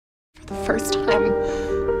the first time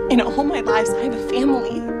in all my lives I have a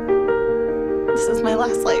family. This is my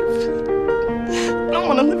last life. I don't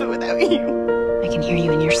want to live it without you. I can hear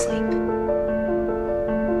you in your sleep.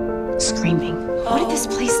 Screaming. What did this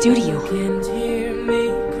place do to you?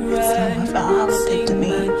 It's not what Valhalla did to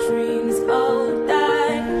me.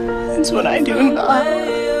 It's what I do in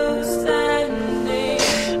Valhalla.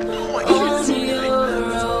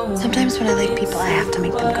 Sometimes when I like people, I have to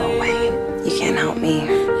make them go away. You can't help me.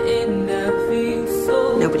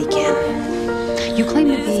 Nobody can. You claim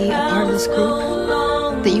to be a part of this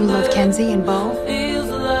group? That you love Kenzie and Bo?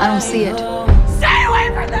 I don't see it. Stay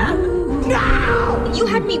away from them! No! You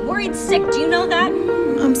had me worried sick, do you know that?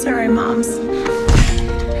 I'm sorry, Moms.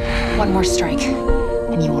 One more strike,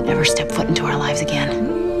 and you won't ever step foot into our lives again.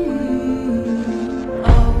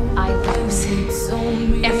 I lose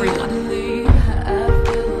everyone.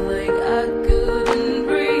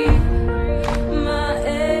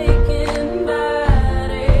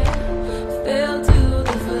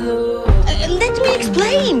 Let me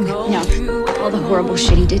explain. No, all the horrible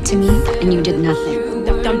shit he did to me, and you did nothing.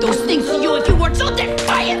 I've done those things to you if you weren't so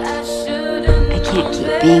defiant. I can't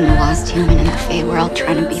keep being a lost human in the Fae world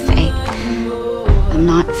trying to be Fae. I'm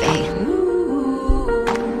not Fae.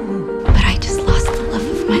 But I just lost the love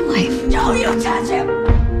of my life. Don't you touch him!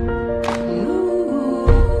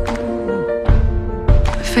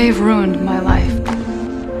 Fae ruined my life.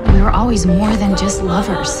 We were always more than just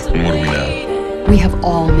lovers. And what are we now? We have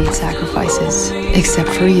all made sacrifices, except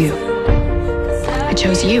for you. I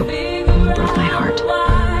chose you. You broke my heart.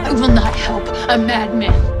 I will not help a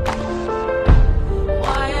madman.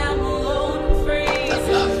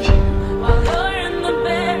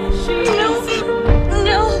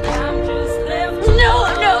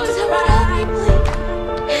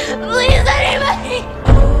 Please, anybody!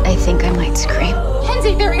 I think I might scream.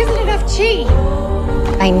 Kenzie, there isn't enough chi.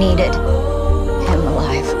 I need it.